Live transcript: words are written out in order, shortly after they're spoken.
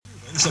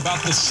talks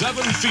about the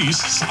 7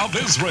 feasts of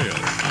Israel.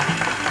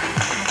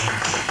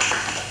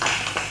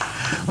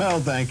 Well,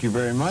 thank you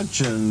very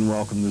much, and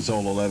welcome to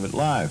Zola Levitt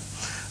Live.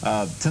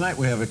 Tonight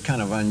we have a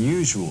kind of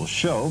unusual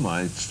show.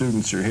 My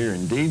students are here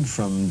indeed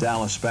from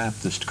Dallas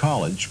Baptist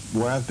College,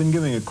 where I've been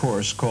giving a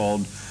course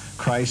called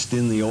Christ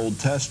in the Old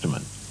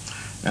Testament.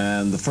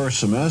 And the first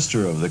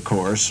semester of the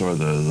course, or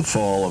the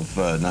fall of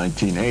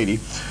 1980,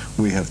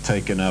 we have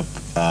taken up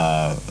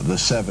the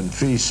 7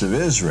 feasts of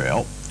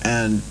Israel.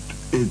 And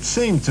it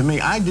seemed to me,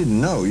 I didn't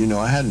know,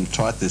 I hadn't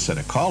taught this at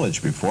a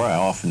college before. I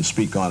often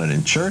speak on it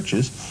in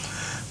churches.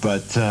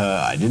 But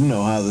I didn't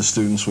know how the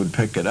students would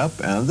pick it up,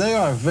 and they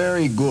are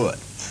very good.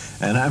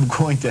 And I'm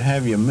going to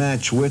have you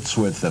match wits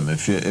with them.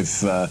 If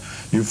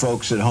you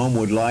folks at home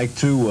would like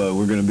to,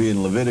 we're going to be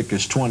in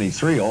Leviticus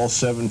 23. All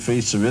 7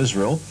 feasts of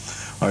Israel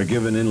are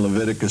given in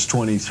Leviticus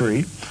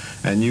 23.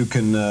 And you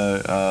can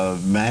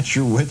match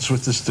your wits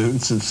with the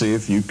students and see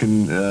if you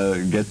can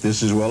get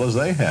this as well as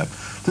they have.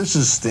 This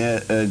is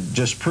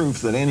just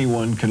proof that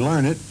anyone can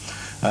learn it.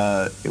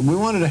 We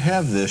wanted to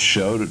have this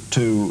show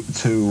to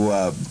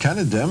kind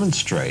of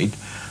demonstrate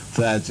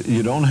that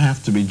you don't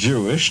have to be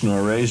Jewish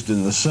nor raised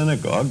in the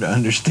synagogue to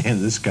understand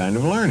this kind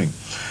of learning.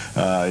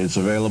 It's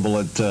available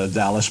at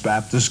Dallas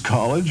Baptist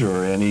College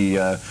or any,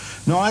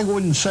 no, I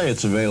wouldn't say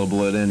it's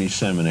available at any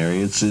seminary.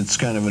 It's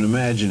kind of an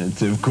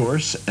imaginative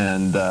course,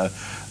 and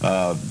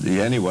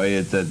anyway,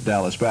 at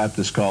Dallas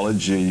Baptist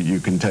College, you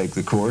can take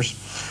the course.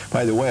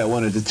 By the way, I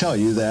wanted to tell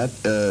you that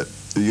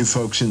you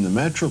folks in the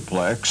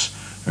Metroplex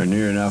are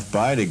near enough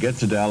by to get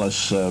to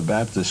Dallas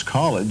Baptist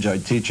College. I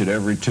teach it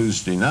every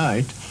Tuesday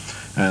night,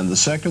 and the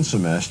second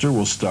semester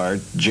will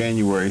start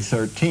January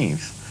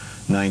 13th,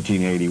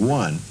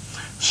 1981.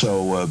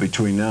 So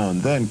between now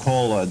and then,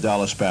 call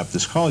Dallas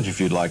Baptist College if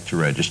you'd like to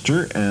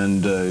register,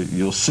 and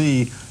you'll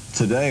see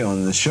today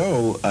on the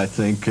show, I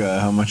think,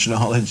 how much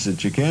knowledge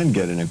that you can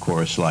get in a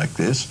course like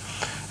this.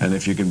 And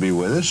if you can be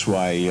with us,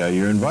 why,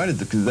 you're invited.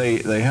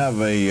 They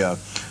have a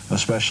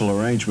special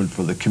arrangement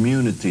for the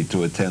community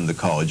to attend the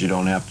college. You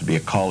don't have to be a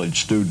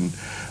college student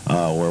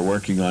or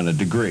working on a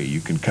degree.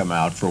 You can come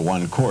out for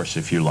one course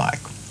if you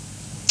like.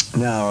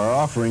 Now, our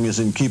offering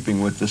is in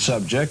keeping with the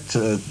subject.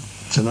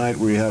 Tonight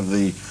we have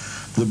the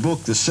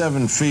book, The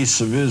 7 Feasts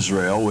of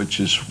Israel, which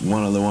is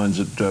one of the ones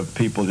that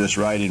people just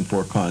write in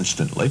for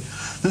constantly.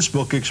 This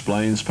book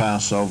explains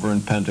Passover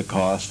and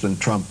Pentecost and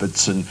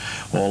trumpets and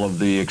all of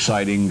the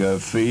exciting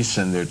feasts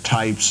and their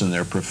types and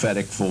their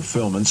prophetic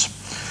fulfillments.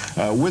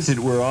 With it,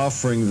 we're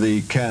offering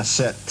the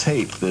cassette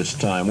tape this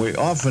time. We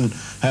often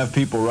have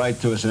people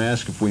write to us and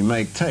ask if we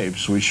make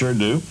tapes. We sure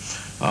do,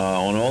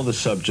 on all the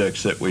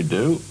subjects that we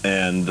do.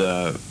 And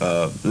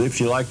if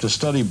you like to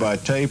study by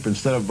tape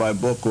instead of by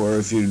book, or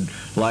if you'd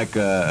like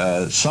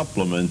a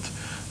supplement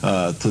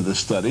to the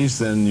studies,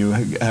 then you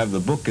have the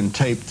book and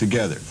tape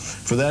together.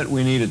 For that,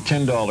 we need a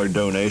 $10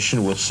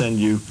 donation. We'll send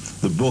you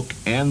the book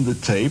and the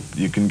tape.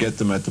 You can get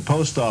them at the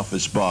Post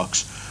Office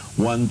Box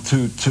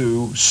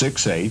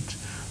 12268,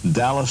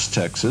 Dallas,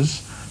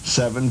 Texas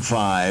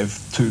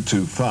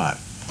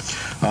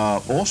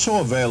 75225.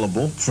 Also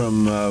available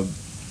from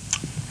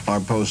our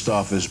post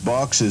office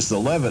box is the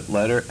Levitt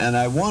letter, and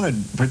I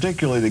wanted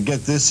particularly to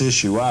get this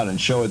issue out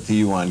and show it to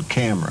you on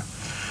camera.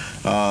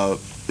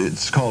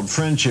 It's called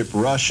Friendship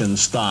Russian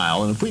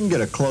Style, and if we can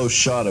get a close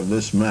shot of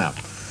this map,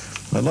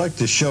 I'd like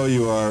to show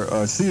you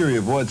our theory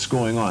of what's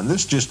going on.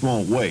 This just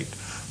won't wait.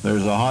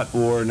 There's a hot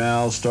war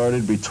now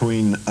started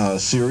between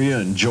Syria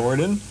and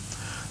Jordan.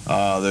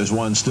 There's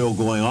one still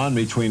going on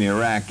between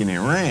Iraq and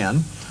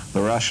Iran.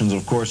 The Russians,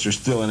 of course, are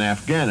still in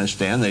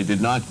Afghanistan. They did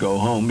not go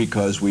home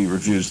because we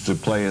refused to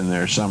play in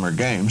their summer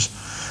games.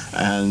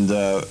 And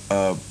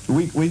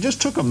we just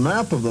took a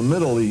map of the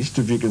Middle East,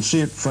 if you can see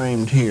it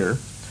framed here.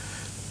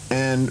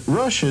 And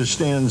Russia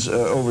stands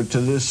over to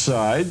this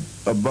side,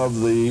 above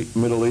the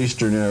Middle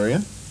Eastern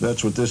area.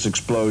 That's what this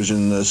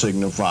explosion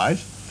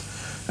signifies.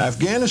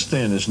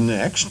 Afghanistan is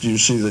next. You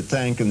see the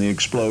tank and the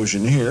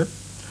explosion here.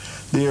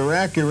 The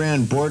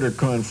Iraq-Iran border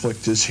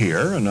conflict is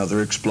here,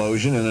 another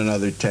explosion and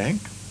another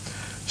tank.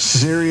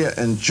 Syria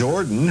and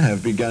Jordan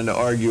have begun to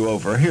argue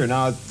over here.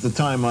 Now, at the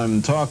time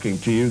I'm talking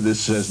to you,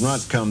 this has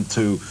not come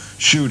to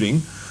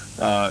shooting.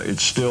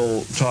 It's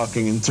still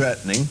talking and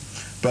threatening.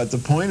 But the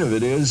point of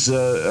it is,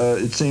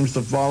 it seems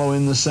to follow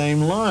in the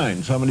same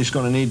line. Somebody's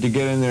going to need to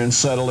get in there and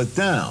settle it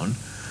down,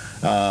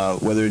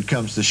 whether it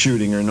comes to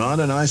shooting or not,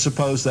 and I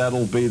suppose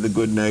that'll be the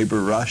good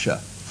neighbor Russia.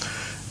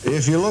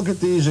 If you look at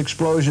these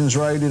explosions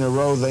right in a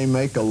row, they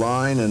make a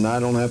line, and I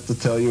don't have to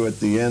tell you at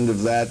the end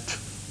of that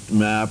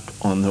map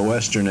on the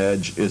western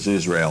edge is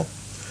Israel.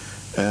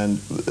 And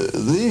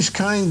these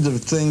kinds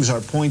of things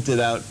are pointed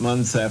out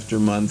month after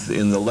month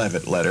in the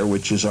Levitt letter,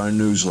 which is our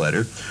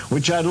newsletter,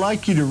 which I'd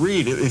like you to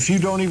read. If you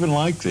don't even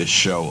like this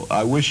show,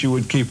 I wish you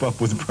would keep up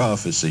with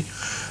prophecy.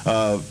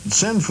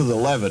 Send for the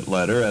Levitt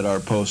letter at our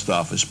post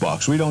office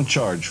box. We don't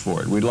charge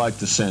for it. We'd like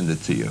to send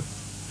it to you.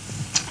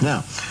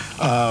 Now,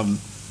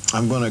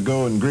 I'm going to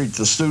go and greet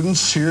the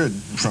students here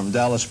from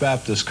Dallas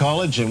Baptist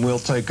College, and we'll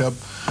take up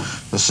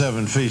the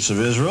 7 Feasts of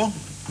Israel.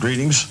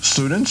 Greetings,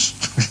 students.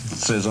 It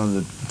says on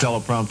the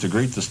teleprompter,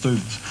 greet the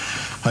students.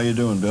 How you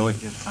doing, Billy?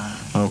 Just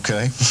fine.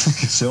 Okay.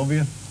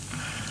 Sylvia?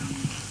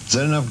 Is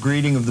that enough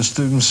greeting of the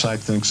students? I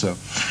think so.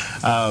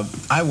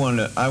 I want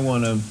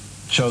to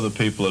show the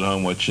people at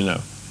home what you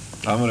know.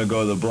 I'm going to go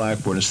to the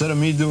blackboard. Instead of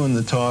me doing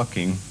the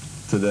talking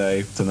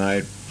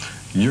tonight,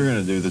 you're going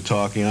to do the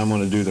talking. I'm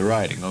going to do the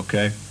writing,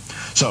 okay?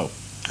 So,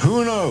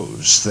 who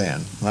knows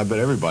then? I bet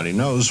everybody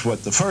knows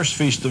what the first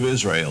feast of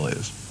Israel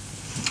is.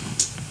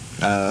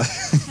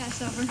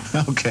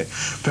 Passover. Okay,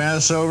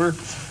 Passover,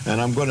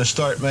 and I'm going to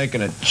start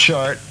making a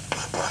chart.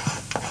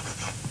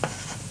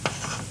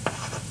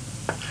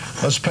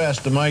 Let's pass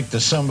the mic to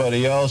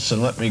somebody else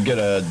and let me get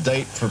a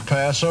date for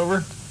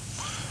Passover.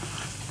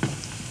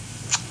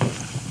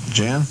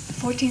 Jan?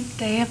 14th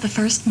day of the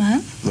first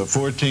month. The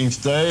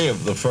 14th day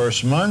of the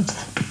first month.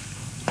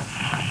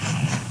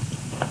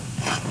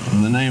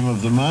 And the name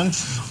of the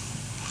month?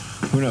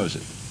 Who knows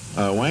it?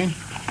 Wayne?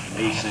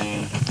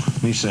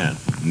 Nisan.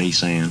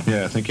 Nisan.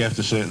 Yeah, I think you have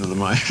to say it into the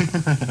mic.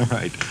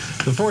 Right.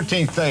 The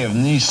 14th day of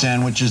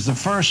Nisan, which is the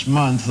first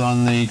month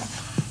on the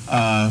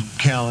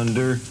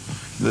calendar,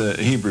 the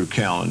Hebrew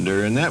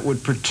calendar, and that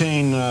would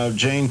pertain,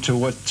 Jane, to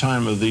what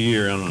time of the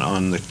year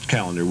on the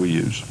calendar we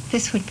use?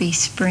 This would be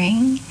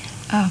spring,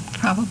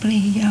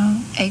 probably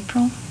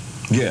April.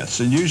 Yes,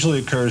 it usually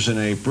occurs in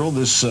April.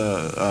 This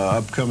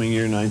upcoming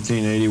year,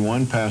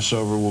 1981,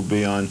 Passover will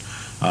be on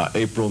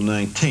April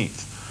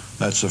 19th.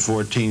 That's the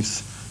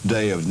 14th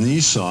day of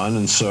Nisan,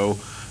 and so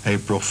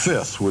April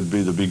 5th would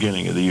be the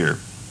beginning of the year.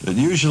 It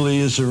usually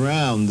is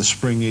around the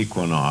spring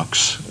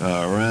equinox,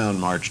 around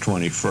March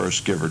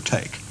 21st, give or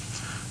take.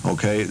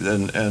 Okay,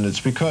 and it's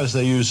because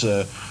they use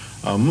a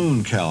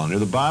moon calendar.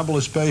 The Bible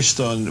is based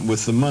on,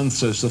 with the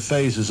months as the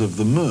phases of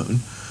the moon,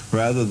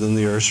 rather than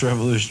the Earth's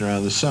revolution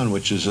around the sun,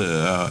 which is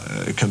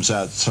it comes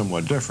out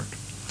somewhat different.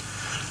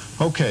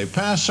 Okay,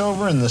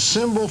 Passover, and the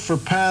symbol for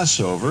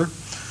Passover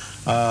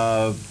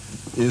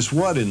is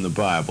what in the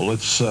Bible?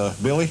 It's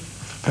Billy?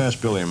 Pass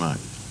Billy a mic.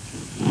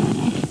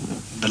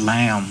 The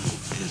lamb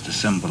is the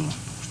symbol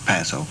of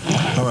Passover.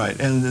 All right,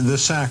 and the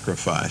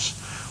sacrifice.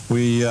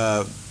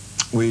 The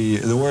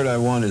word I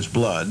want is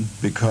blood,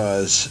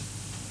 because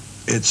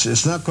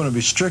it's not going to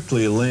be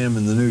strictly a lamb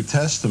in the New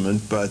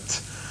Testament,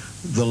 but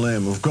the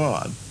Lamb of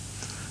God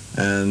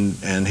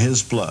and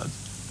his blood.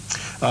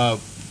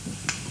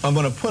 I'm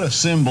going to put a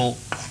symbol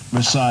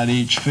beside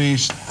each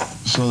feast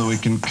so that we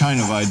can kind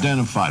of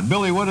identify it.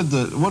 Billy, what did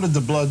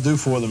the blood do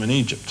for them in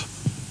Egypt?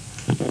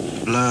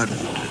 Blood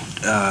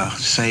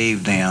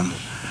saved them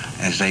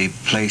as they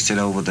placed it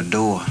over the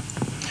door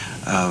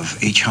of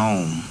each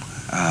home.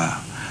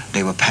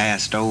 They were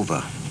passed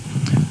over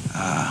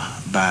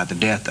by the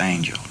death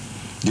angel.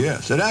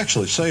 Yes, it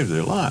actually saved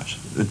their lives.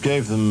 It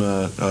gave them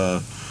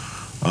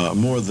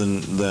more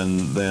than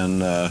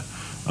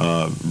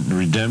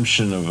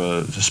redemption of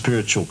a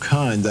spiritual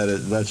kind.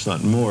 That's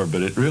not more,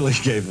 but it really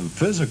gave them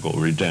physical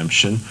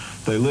redemption.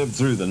 They lived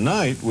through the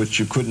night, which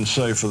you couldn't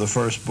say for the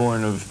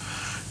firstborn of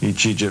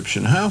each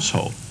Egyptian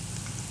household.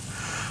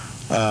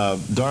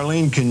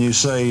 Darlene, can you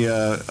say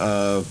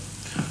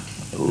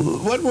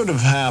what would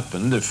have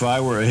happened if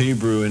I were a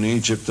Hebrew in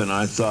Egypt and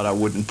I thought I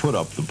wouldn't put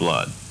up the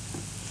blood?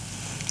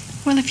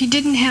 Well, if you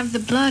didn't have the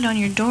blood on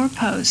your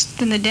doorpost,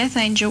 then the death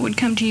angel would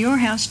come to your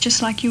house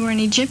just like you were an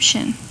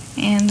Egyptian,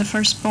 and the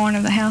firstborn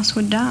of the house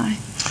would die.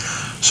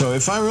 So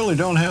if I really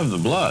don't have the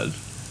blood,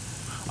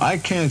 I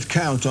can't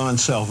count on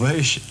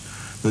salvation.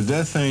 The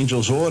death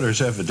angel's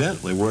orders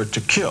evidently were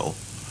to kill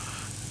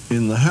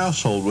in the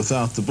household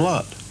without the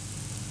blood.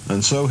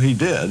 And so he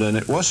did, and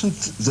it wasn't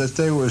that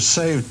they were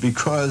saved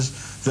because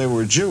they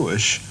were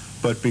Jewish,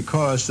 but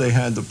because they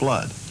had the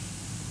blood.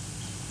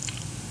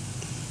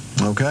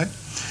 Okay?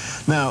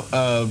 Now,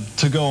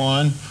 to go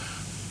on,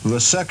 the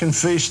second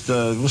feast,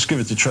 let's give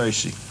it to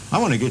Tracy. I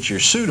want to get your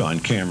suit on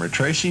camera,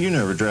 Tracy. You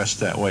never dressed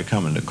that way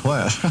coming to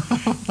class.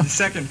 The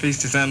second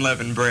feast is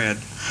unleavened bread.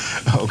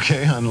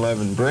 Okay,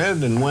 unleavened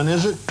bread, and when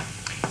is it?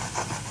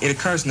 It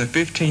occurs on the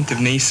 15th of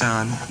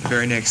Nisan. The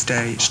very next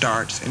day it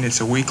starts, and it's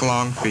a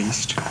week-long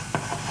feast.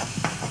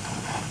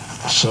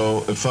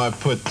 So if I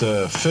put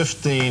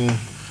 15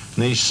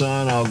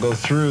 Nisan, I'll go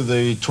through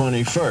the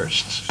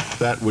 21st.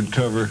 That would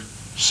cover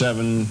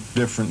 7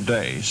 different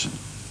days.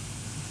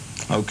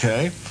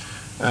 Okay.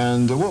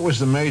 And what was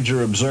the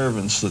major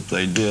observance that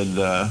they did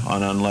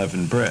on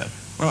unleavened bread?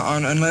 Well,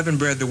 on unleavened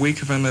bread, the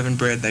week of unleavened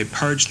bread, they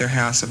purged their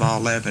house of all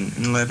leaven,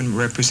 and leaven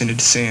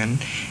represented sin,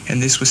 and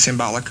this was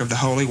symbolic of the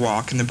holy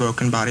walk and the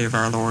broken body of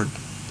our Lord.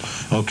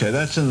 Okay,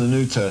 that's in the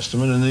New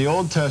Testament. In the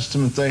Old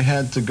Testament, they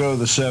had to go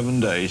the 7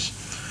 days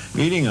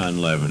eating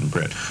unleavened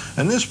bread.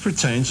 And this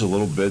pertains a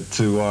little bit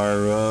to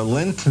our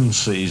Lenten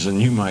season,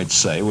 you might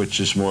say, which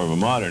is more of a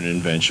modern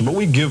invention, but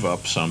we give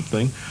up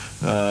something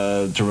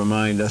to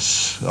remind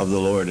us of the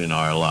Lord in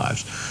our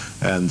lives.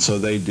 And so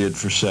they did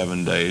for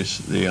 7 days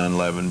the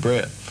unleavened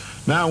bread.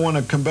 Now I want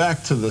to come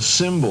back to the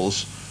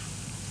symbols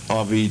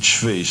of each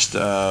feast.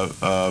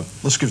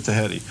 Let's give it to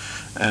Hetty.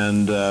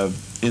 And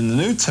in the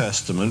New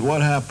Testament,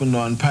 what happened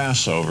on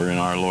Passover in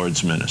our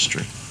Lord's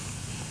ministry?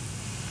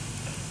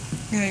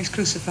 Yeah, he was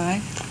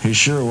crucified. He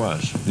sure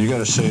was. You got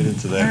to say it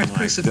into that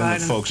mic. Then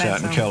the folks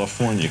out in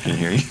California can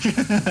hear you.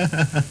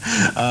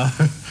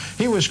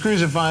 He was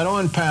crucified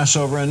on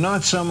Passover and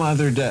not some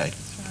other day,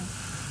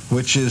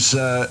 which is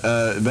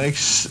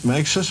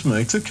makes us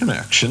make the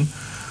connection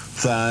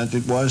that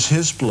it was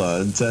his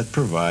blood that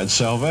provides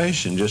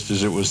salvation, just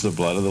as it was the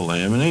blood of the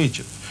lamb in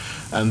Egypt.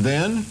 And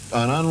then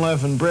on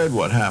unleavened bread,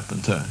 what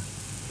happened to him?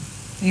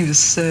 He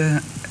was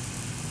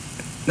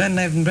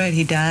unleavened bread.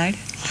 He died.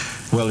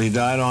 Well, he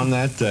died on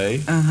that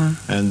day,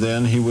 and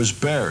then he was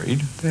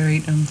buried.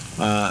 And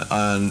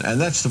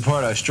that's the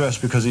part I stress,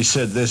 because he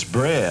said, this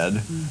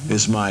bread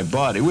is my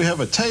body. We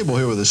have a table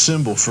here with a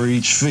symbol for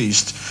each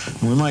feast.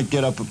 We might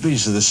get up a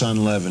piece of this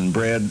unleavened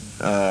bread.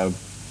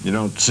 You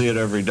don't see it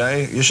every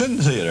day. You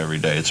shouldn't see it every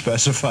day. It's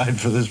specified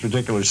for this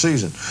particular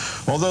season.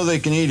 Although they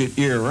can eat it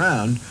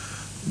year-round,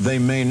 they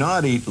may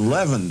not eat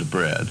leavened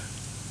bread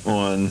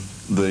on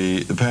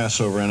the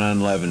Passover and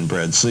unleavened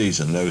bread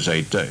season, those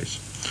 8 days.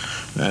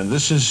 And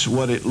this is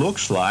what it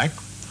looks like.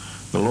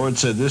 The Lord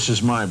said, this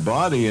is my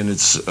body, and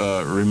it's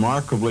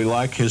remarkably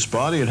like his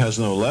body. It has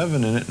no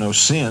leaven in it, no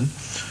sin.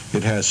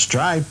 It has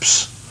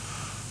stripes.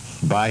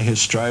 By his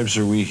stripes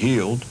are we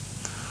healed.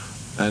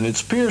 And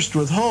it's pierced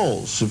with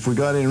holes. If we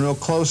got in real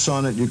close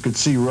on it, you could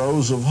see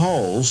rows of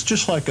holes,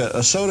 just like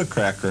a soda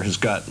cracker has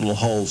got little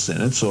holes in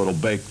it, so it'll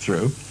bake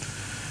through.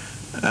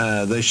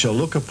 They shall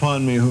look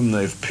upon me whom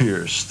they've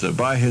pierced.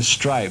 By his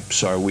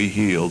stripes are we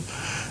healed.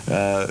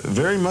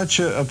 Very much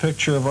a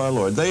picture of our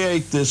Lord. They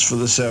ate this for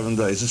the 7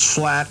 days. It's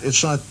flat.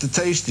 It's not the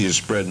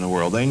tastiest bread in the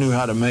world. They knew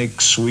how to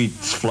make sweet,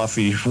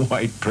 fluffy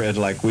white bread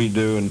like we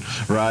do,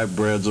 and rye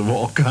breads of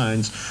all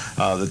kinds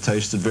that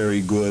tasted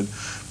very good.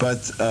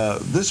 But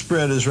this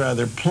bread is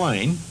rather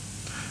plain.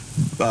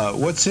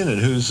 What's in it?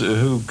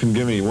 Who can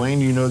give me? Wayne,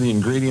 do you know the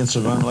ingredients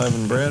of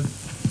unleavened bread?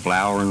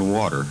 Flour and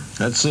water.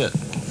 That's it.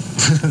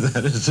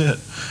 That is it.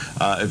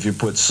 If you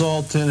put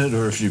salt in it,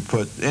 or if you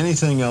put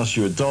anything else,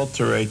 you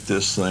adulterate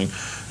this thing.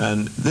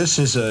 And this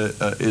is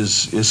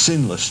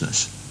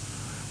sinlessness,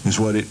 is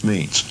what it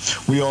means.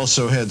 We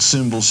also had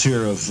symbols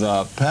here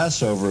of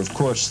Passover. Of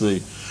course,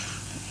 the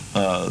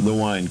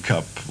wine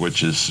cup,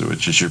 which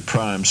is your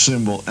prime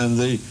symbol, and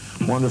the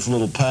wonderful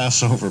little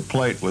Passover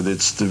plate with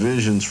its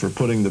divisions for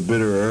putting the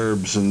bitter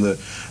herbs and the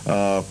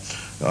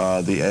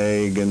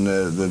egg and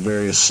the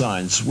various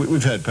signs.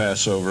 We've had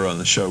Passover on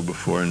the show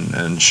before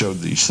and showed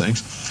these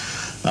things.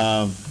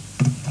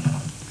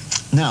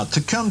 Now,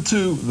 to come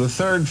to the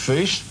third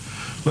feast,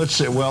 let's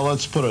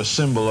put a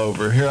symbol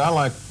over here. I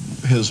like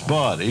his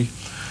body,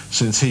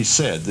 since he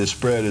said, this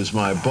bread is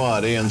my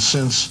body, and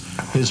since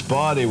his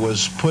body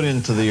was put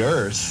into the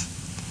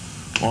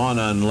earth on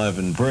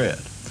unleavened bread.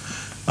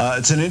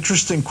 It's an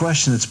interesting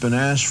question that's been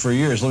asked for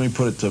years. Let me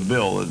put it to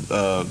Bill.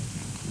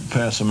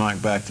 Pass the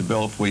mic back to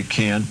Bill if we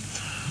can.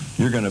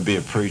 You're going to be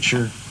a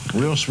preacher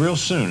real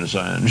soon, as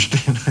I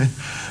understand.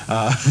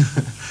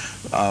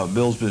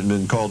 Bill's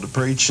been called to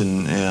preach,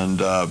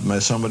 and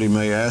somebody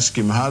may ask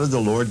him, how did the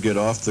Lord get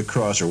off the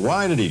cross, or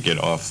why did he get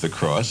off the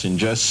cross in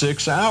just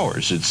 6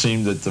 hours? It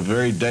seemed that the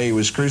very day he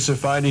was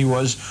crucified, he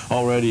was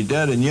already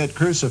dead, and yet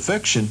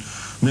crucifixion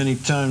many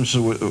times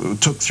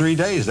took 3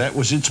 days. That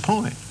was its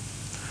point.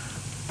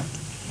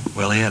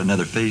 Well, he had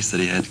another feast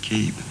that he had to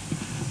keep.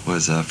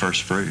 Was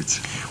first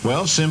fruits.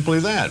 Well, simply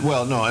that.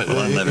 Well, no,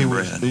 unleavened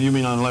bread. You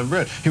mean unleavened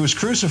bread? He was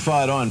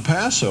crucified on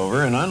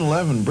Passover, and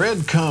unleavened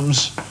bread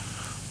comes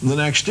the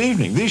next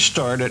evening. These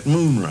start at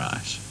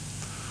moonrise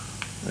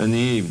in the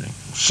evening.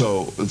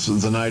 So it's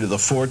the night of the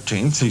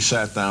 14th, he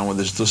sat down with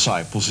his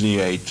disciples and he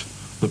ate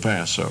the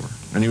Passover.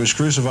 And he was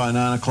crucified at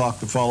 9 o'clock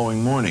the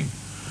following morning.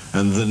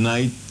 And the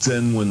night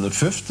then when the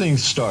 15th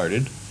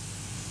started,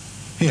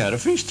 he had a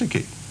feast to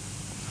keep.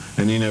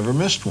 And he never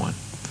missed one.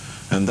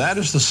 And that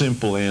is the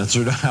simple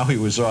answer to how he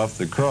was off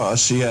the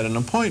cross. He had an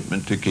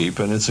appointment to keep,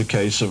 and it's a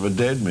case of a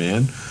dead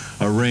man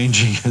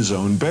arranging his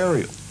own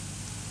burial,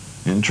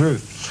 in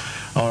truth.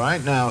 All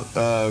right, now,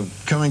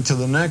 coming to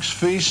the next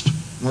feast,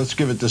 let's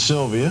give it to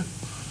Sylvia.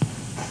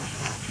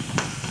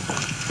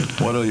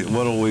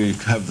 What'll we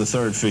have the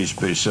third feast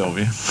be,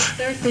 Sylvia?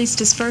 Third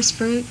feast is first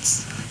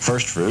fruits.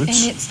 First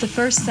fruits. And it's the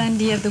first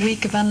Sunday of the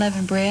week of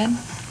unleavened bread.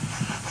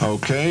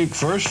 Okay,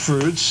 first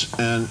fruits,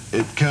 and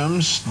it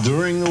comes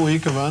during the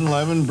week of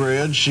unleavened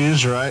bread. She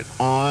is right,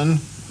 on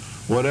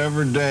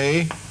whatever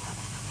day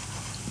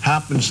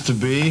happens to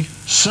be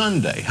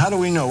Sunday. How do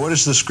we know? What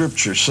does the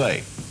Scripture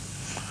say?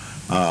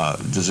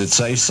 Does it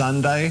say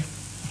Sunday?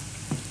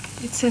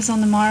 It says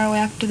on the morrow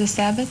after the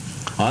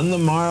Sabbath. On the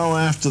morrow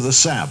after the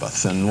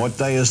Sabbath. And what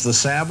day is the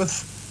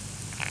Sabbath?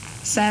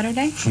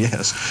 Saturday?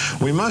 Yes.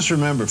 We must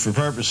remember, for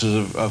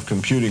purposes of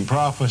computing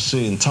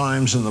prophecy and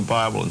times in the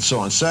Bible and so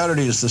on,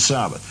 Saturday is the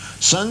Sabbath.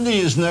 Sunday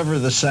is never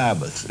the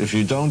Sabbath. If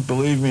you don't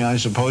believe me, I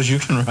suppose you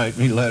can write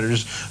me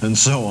letters and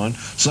so on.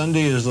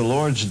 Sunday is the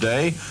Lord's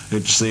day.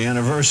 It's the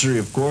anniversary,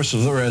 of course,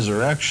 of the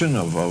resurrection,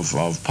 of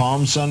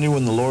Palm Sunday,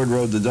 when the Lord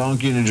rode the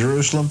donkey into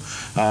Jerusalem.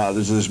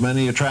 There's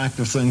many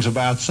attractive things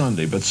about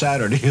Sunday, but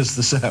Saturday is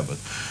the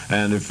Sabbath.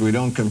 And if we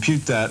don't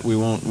compute that, we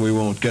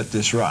won't get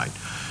this right.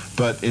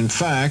 But in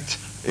fact,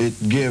 it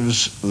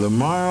gives the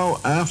morrow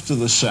after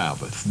the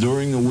Sabbath,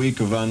 during the week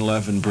of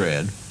unleavened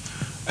bread,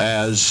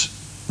 as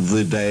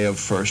the day of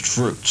first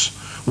fruits.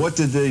 What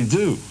did they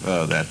do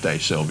that day,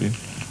 Sylvia?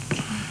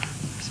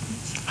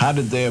 How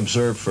did they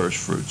observe first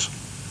fruits?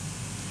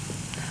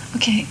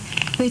 Okay,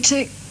 they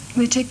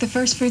took the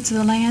first fruits of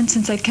the land.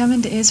 Since they'd come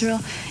into Israel,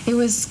 it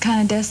was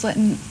kind of desolate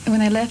and when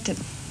they left it.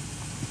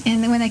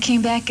 And then when they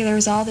came back, there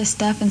was all this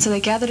stuff, and so they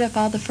gathered up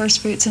all the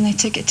first fruits and they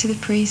took it to the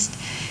priest.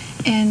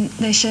 And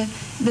they said,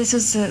 this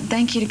is a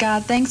thank you to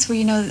God. Thanks for,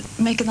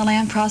 making the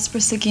land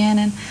prosperous again,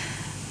 and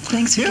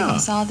thanks for giving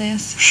us all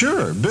this.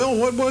 Sure. Bill,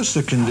 what was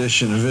the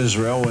condition of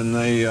Israel when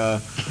they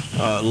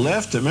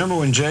left? Remember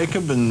when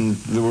Jacob, and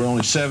there were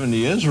only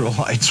 70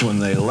 Israelites when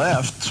they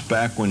left,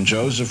 back when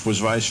Joseph was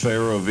vice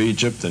pharaoh of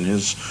Egypt and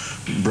his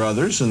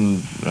brothers,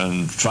 and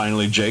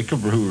finally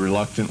Jacob, who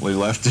reluctantly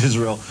left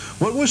Israel.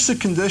 What was the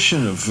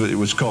condition of, it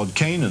was called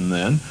Canaan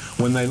then,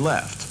 when they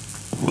left?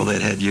 Well,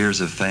 they'd had years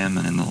of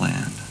famine in the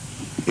land.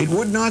 It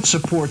would not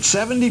support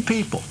 70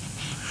 people.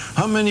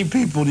 How many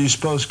people do you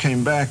suppose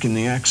came back in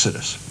the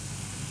Exodus?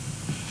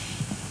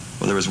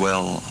 Well, there was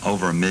well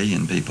over 1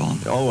 million people.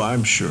 Oh,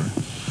 I'm sure.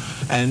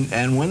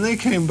 And when they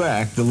came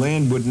back, the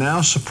land would now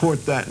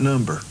support that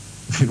number.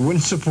 It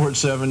wouldn't support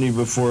 70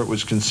 before it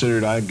was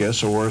considered, I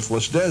guess, a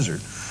worthless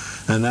desert.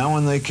 And now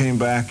when they came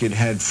back, it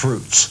had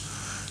fruits.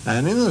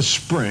 And in the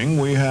spring,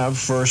 we have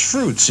first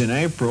fruits. In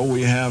April,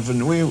 we have,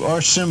 and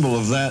our symbol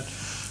of that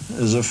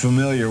is a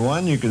familiar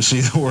one. You can see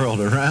the world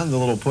around, the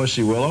little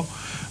pussy willow,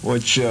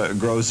 which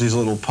grows these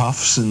little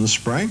puffs in the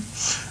spring.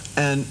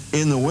 And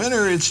in the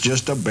winter, it's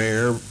just a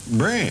bare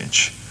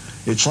branch.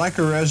 It's like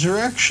a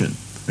resurrection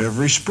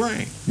every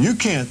spring. You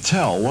can't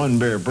tell one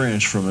bare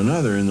branch from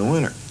another in the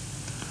winter.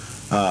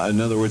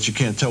 In other words, you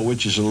can't tell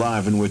which is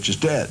alive and which is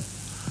dead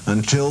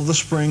until the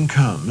spring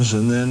comes,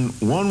 and then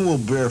one will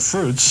bear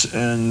fruits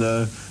and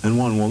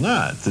one will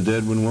not. The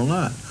dead one will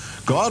not.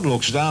 God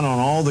looks down on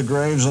all the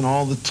graves and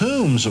all the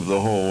tombs of the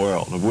whole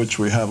world, of which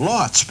we have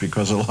lots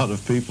because a lot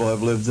of people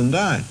have lived and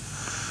died.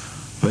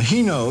 But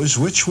he knows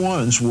which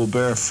ones will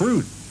bear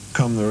fruit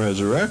come the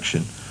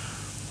resurrection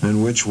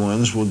and which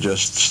ones will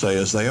just stay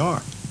as they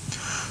are.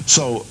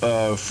 So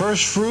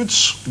first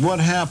fruits, what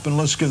happened?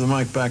 Let's give the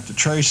mic back to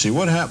Tracy.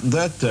 What happened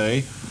that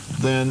day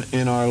then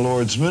in our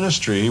Lord's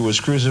ministry? He was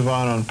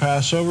crucified on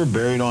Passover,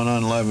 buried on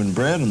unleavened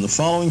bread, and the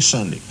following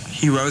Sunday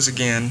He rose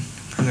again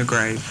from the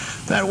grave.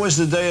 that was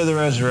the day of the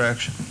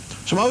resurrection.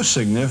 It's most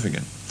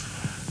significant.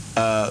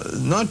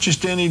 Not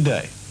just any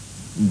day,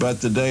 but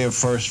the day of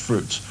first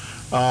fruits.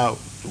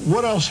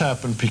 What else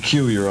happened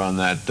peculiar on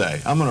that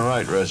day? I'm going to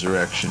write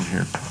resurrection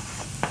here.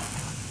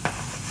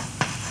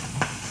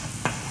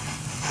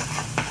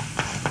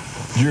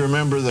 Do you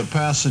remember the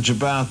passage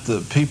about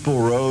the people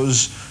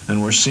rose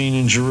and were seen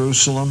in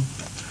Jerusalem?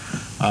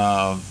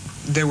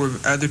 There were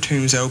other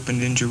tombs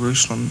opened in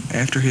Jerusalem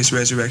after his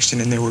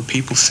resurrection, and there were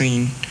people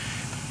seen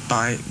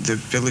by the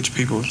village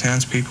people,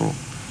 townspeople.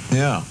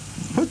 Yeah.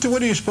 What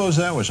do you suppose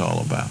that was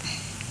all about?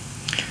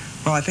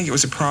 Well, I think it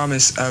was a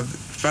promise of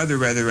further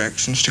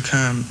resurrections to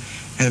come,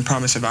 and the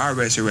promise of our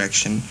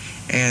resurrection,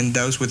 and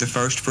those were the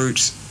first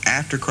fruits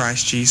after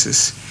Christ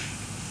Jesus.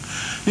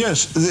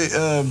 Yes.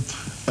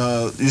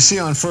 You see,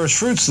 on first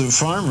fruits, the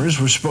farmers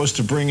were supposed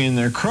to bring in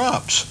their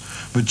crops.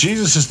 But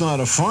Jesus is not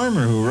a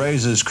farmer who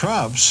raises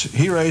crops.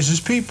 He raises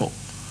people.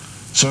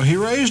 So he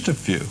raised a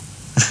few.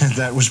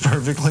 That was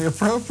perfectly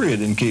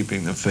appropriate in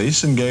keeping the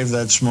feast, and gave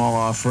that small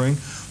offering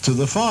to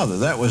the Father.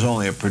 That was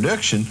only a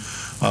prediction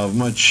of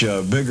much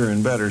bigger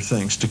and better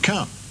things to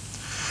come.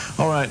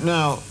 All right,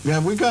 now,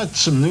 have we got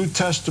some New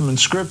Testament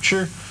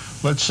scripture,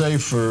 let's say,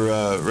 for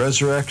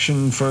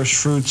resurrection, first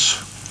fruits?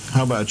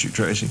 How about you,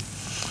 Tracy?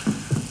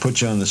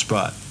 Put you on the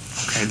spot.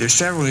 Okay, there's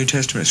several New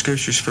Testament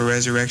scriptures for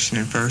resurrection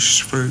and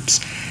first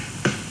fruits.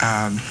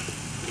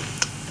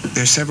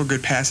 There's several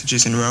good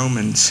passages in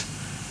Romans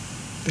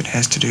that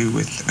has to do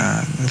with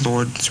the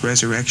Lord's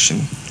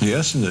resurrection.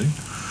 Yes, indeed.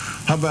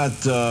 How about,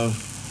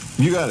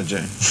 you got it,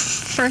 Jane? 1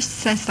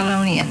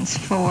 Thessalonians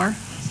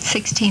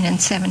 4:16 and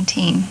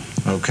 17.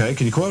 Okay,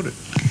 can you quote it?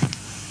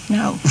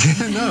 No.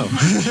 No.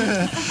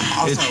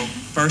 Also,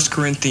 1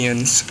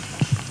 Corinthians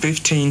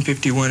 15,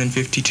 51, and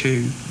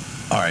 52.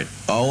 All right,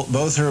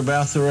 both are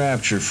about the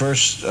rapture. 1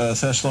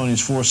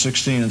 Thessalonians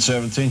 4:16 and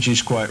 17.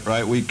 She's quite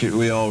right.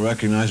 We all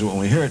recognize it when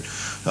we hear it.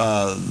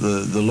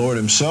 The Lord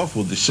himself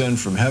will descend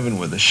from heaven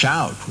with a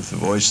shout, with the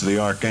voice of the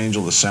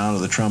archangel, the sound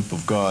of the trump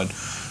of God,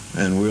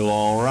 and we'll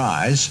all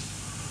rise.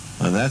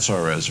 And that's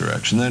our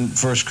resurrection. Then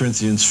 1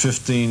 Corinthians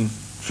 15,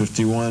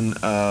 51,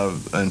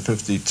 and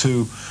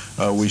 52,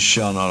 we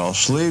shall not all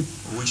sleep.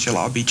 We shall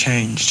all be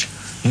changed.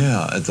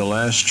 Yeah, at the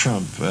last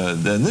trump.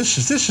 And this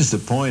is the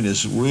point,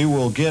 is we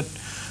will get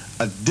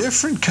a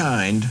different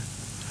kind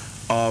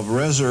of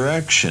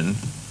resurrection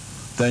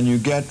than you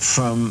get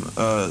from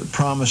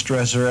promised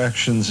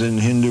resurrections in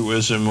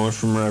Hinduism or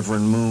from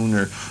Reverend Moon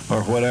or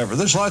whatever.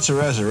 There's lots of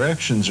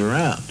resurrections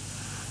around.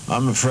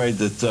 I'm afraid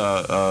that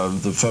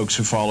the folks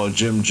who follow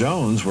Jim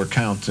Jones were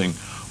counting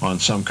on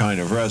some kind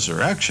of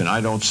resurrection.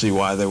 I don't see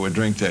why they would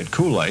drink that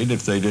Kool-Aid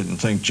if they didn't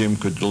think Jim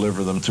could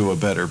deliver them to a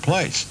better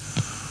place.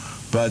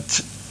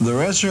 But the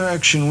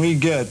resurrection we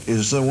get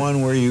is the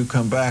one where you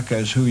come back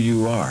as who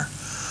you are,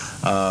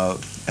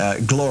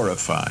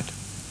 glorified.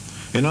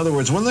 In other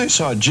words, when they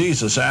saw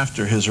Jesus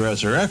after his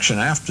resurrection,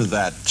 after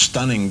that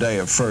stunning day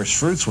of first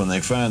fruits when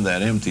they found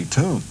that empty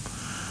tomb,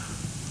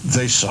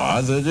 they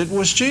saw that it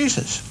was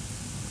Jesus.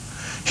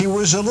 He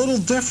was a little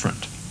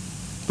different.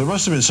 There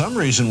must have been some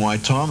reason why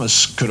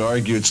Thomas could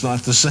argue it's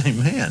not the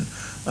same man.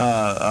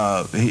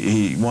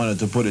 He wanted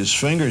to put his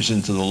fingers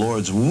into the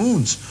Lord's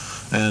wounds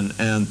and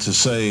to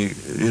say,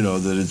 you know,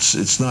 that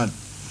it's not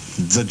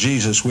the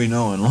Jesus we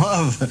know and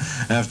love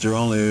after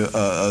only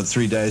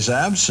 3 days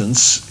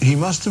absence. He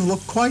must have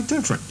looked quite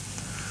different.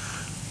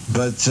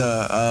 But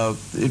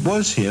it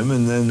was him,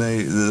 and then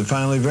they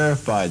finally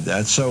verified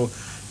that. So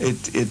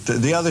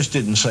the others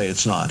didn't say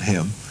it's not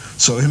him.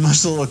 So he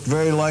must have looked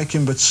very like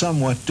him, but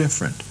somewhat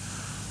different.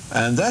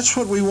 And that's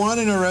what we want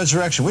in a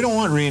resurrection. We don't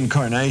want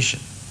reincarnation.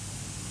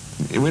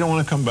 We don't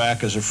want to come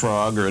back as a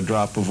frog or a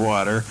drop of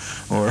water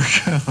or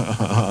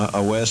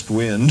a west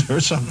wind or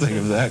something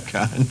of that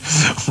kind,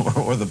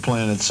 or the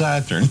planet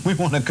Saturn. We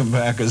want to come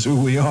back as who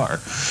we are.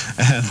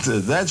 And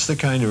that's the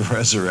kind of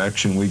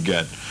resurrection we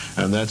get,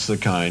 and that's the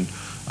kind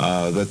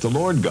that the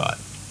Lord got.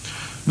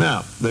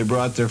 Now, they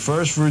brought their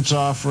first fruits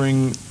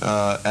offering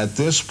at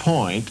this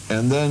point,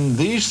 and then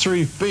these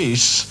 3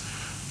 feasts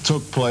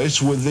took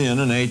place within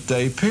an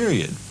 8-day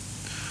period.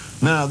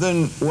 Now,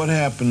 then what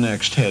happened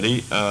next,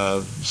 Hetty?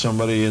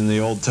 Somebody in the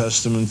Old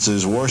Testament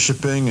is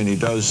worshiping, and he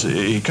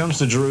comes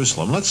to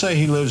Jerusalem. Let's say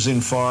he lives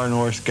in far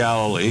North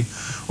Galilee,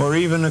 or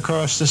even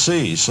across the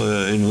seas,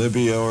 in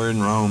Libya or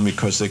in Rome,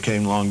 because they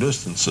came long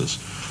distances.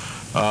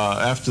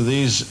 After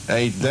these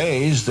 8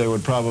 days, they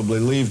would probably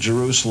leave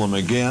Jerusalem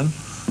again,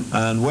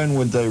 and when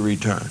would they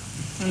return?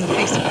 On the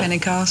Feast of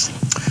Pentecost.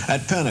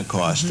 At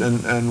Pentecost.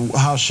 Mm-hmm. And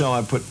how shall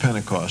I put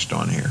Pentecost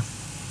on here?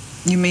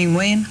 You mean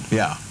when?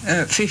 Yeah.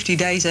 50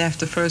 days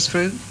after first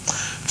fruit.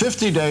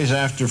 50 days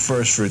after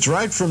first fruits.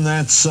 Right from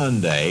that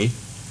Sunday,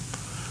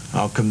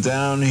 I'll come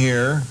down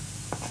here,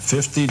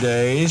 50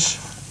 days,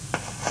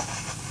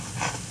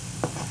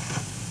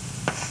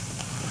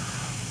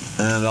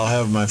 and I'll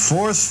have my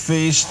 4th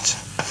feast,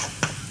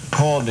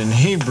 called in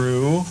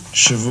Hebrew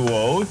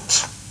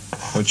Shavuot,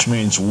 which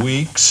means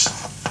weeks,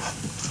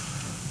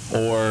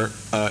 or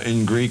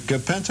in Greek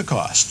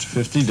Pentecost,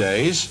 50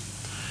 days.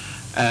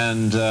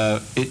 And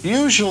it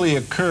usually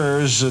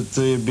occurs at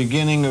the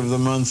beginning of the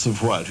month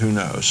of what? Who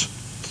knows?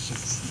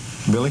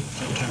 Billy?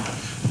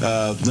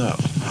 No.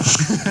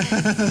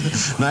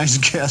 Nice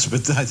guess,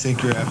 but I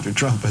think you're after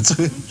trumpets.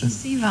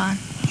 Sivan.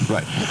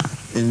 Right.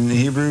 In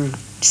Hebrew?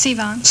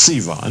 Sivan.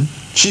 Sivan.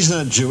 She's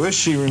not Jewish.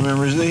 She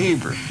remembers the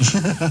Hebrew.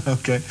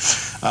 Okay.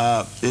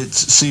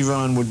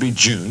 Sivan would be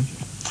June.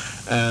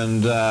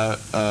 And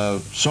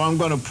so I'm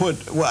going to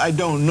put, well, I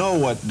don't know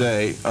what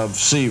day of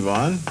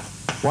Sivan.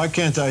 Why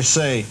can't I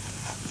say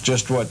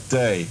just what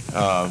day,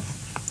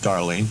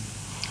 Darlene?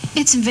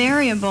 It's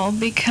variable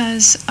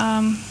because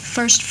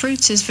first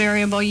fruits is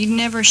variable. You're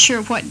never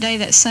sure what day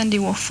that Sunday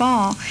will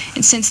fall.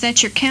 And since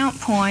that's your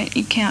count point,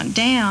 you count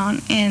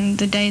down, and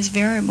the day is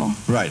variable.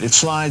 Right. It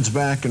slides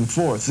back and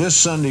forth. This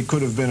Sunday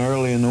could have been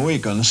early in the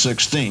week on the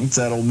 16th.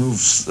 That'll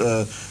move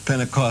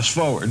Pentecost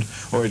forward.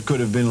 Or it could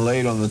have been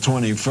late on the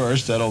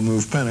 21st. That'll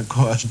move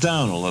Pentecost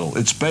down a little.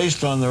 It's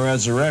based on the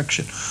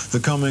resurrection.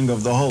 The coming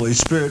of the Holy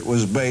Spirit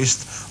was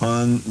based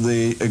on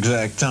the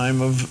exact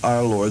time of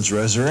our Lord's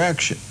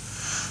resurrection.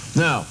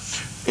 Now,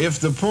 if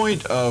the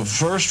point of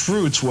first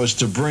fruits was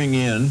to bring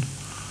in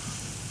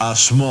a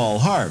small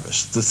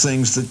harvest, the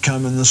things that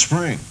come in the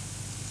spring,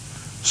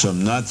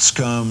 some nuts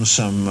come,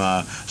 some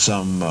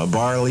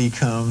barley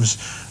comes,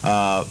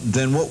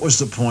 then what was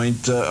the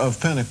point of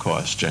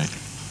Pentecost, Jane?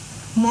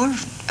 More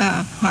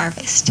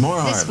harvest. More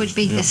this harvest, would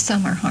be the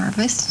summer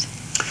harvest.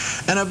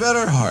 And a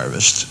better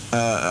harvest,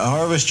 a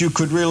harvest you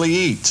could really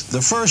eat.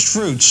 The first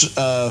fruits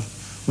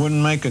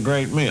wouldn't make a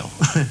great meal.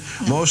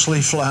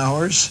 Mostly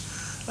flowers.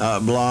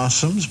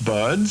 Blossoms,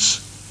 buds,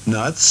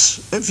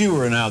 nuts. If you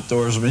were an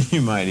outdoorsman,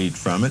 you might eat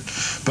from it.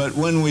 But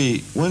when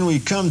we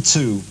come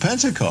to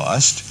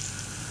Pentecost,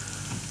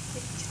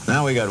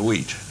 now we got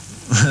wheat.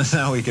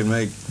 Now we can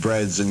make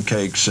breads and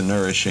cakes and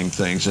nourishing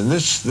things. And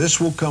this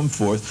will come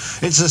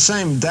forth. It's the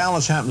same.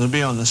 Dallas happens to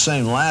be on the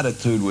same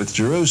latitude with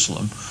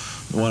Jerusalem,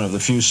 one of the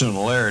few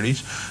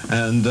similarities,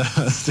 and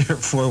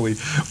therefore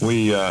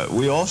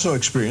we also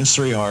experience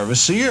 3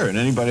 harvests a year. And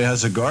anybody who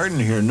has a garden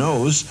here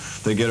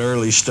knows they get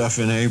early stuff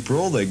in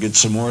April, they get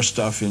some more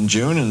stuff in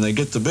June, and they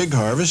get the big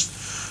harvest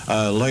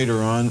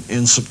later on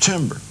in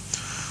September.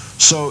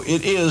 So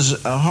it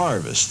is a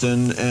harvest.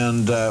 And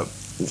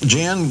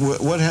Jan,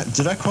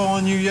 did I call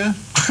on you yet?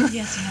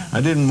 Yes, you have.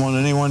 I didn't want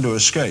anyone to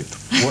escape.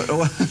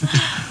 What,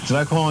 did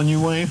I call on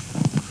you, Wayne?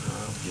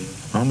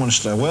 I'm going to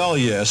start. Well,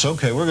 yes.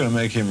 Okay, we're going to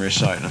make him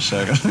recite in a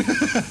second.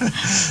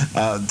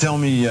 Tell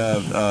me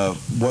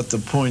what the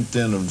point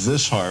then of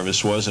this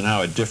harvest was and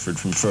how it differed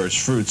from first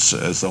fruits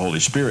as the Holy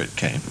Spirit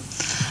came.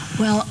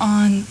 Well,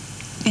 on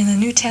in the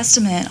New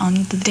Testament,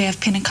 on the day of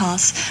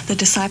Pentecost, the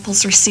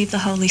disciples received the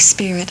Holy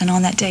Spirit, and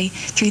on that day,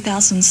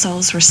 3,000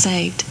 souls were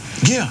saved.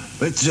 Yeah,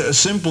 it's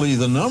simply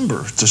the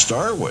number to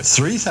start with.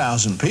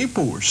 3,000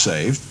 people were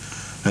saved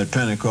at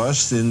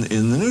Pentecost in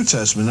the New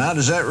Testament. Now,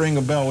 does that ring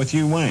a bell with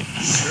you, Wayne?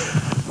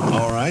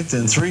 All right,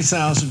 then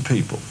 3,000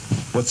 people.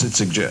 What's it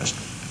suggest?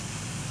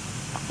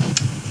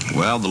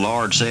 Well, the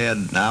Lord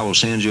said, I will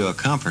send you a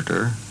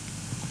comforter,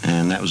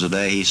 and that was the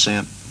day he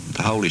sent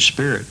the Holy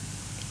Spirit.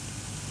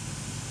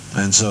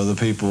 And so the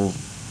people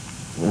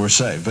were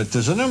saved. But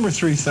does the number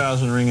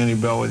 3,000 ring any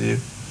bell with you?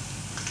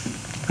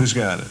 Who's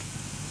got it?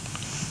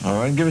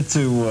 All right, give it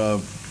to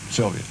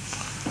Sylvia.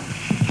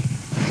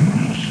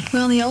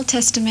 Well, in the Old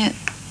Testament,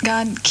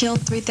 God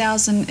killed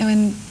 3,000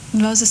 when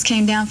Moses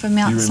came down from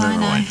Mount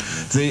Sinai.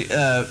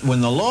 Right.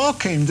 When the law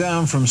came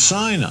down from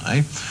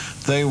Sinai,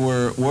 they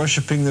were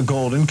worshiping the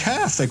golden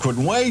calf. They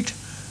couldn't wait,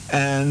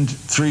 and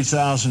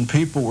 3,000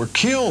 people were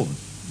killed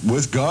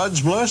with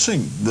God's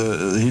blessing.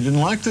 He didn't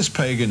like this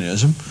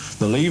paganism.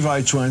 The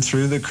Levites went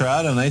through the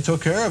crowd, and they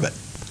took care of it.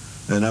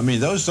 And I mean,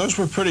 those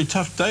were pretty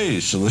tough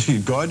days. So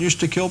God used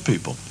to kill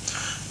people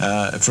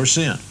for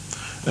sin.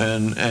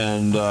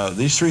 And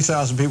these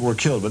 3,000 people were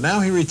killed. But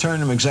now he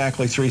returned them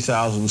exactly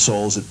 3,000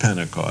 souls at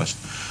Pentecost.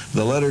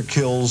 The letter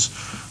kills,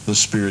 the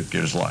Spirit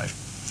gives life.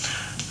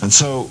 And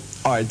so,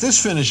 all right, this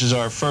finishes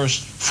our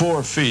first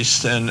 4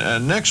 feasts,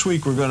 and next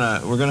week we're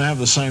gonna have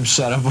the same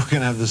setup. We're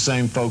gonna have the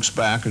same folks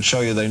back and show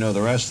you they know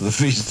the rest of the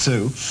feasts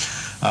too.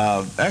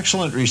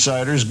 Excellent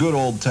reciters, good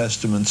Old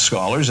Testament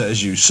scholars,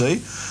 as you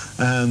see,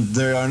 and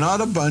they are not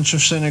a bunch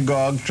of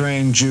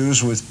synagogue-trained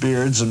Jews with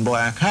beards and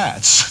black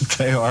hats.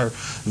 They are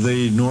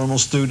the normal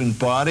student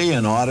body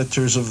and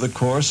auditors of the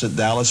course at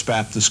Dallas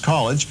Baptist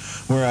College,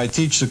 where I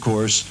teach the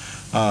course,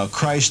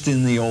 Christ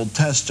in the Old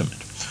Testament.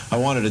 I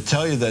wanted to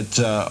tell you that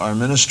our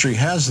ministry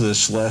has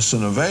this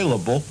lesson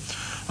available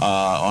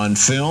on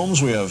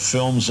films. We have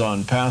films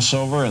on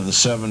Passover and the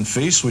 7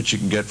 Feasts, which you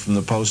can get from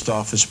the post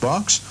office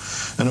box.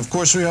 And of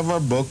course, we have our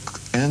book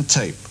and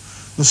tape,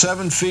 The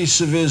 7 Feasts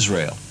of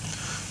Israel.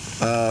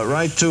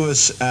 Write to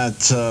us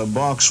at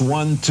box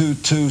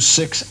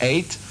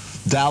 12268,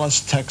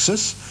 Dallas,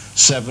 Texas,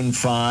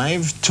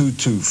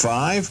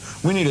 75225.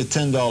 We need a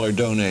 $10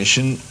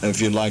 donation if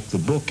you'd like the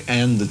book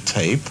and the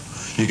tape.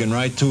 You can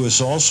write to us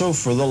also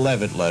for the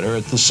Levitt letter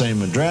at the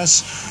same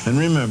address. And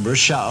remember,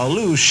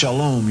 Sha'alu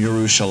Shalom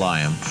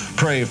Yerushalayim.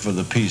 Pray for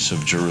the peace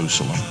of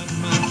Jerusalem.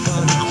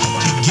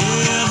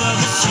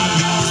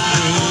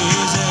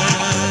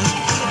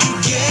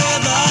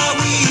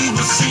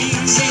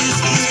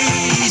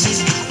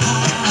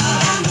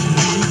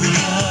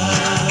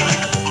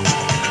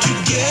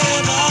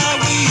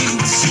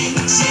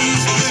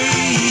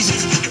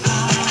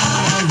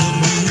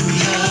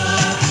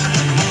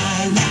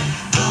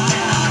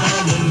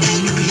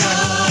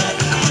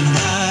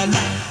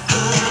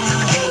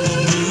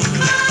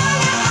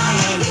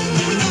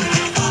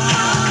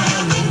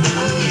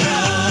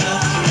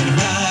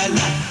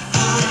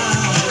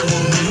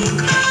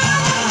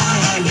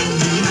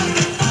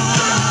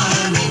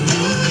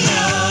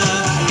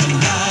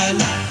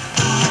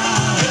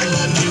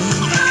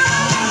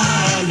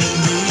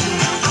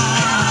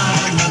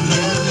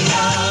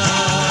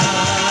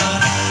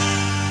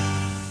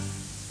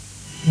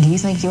 Do you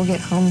think you'll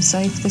get home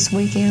safe this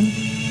weekend?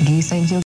 Do you think you'll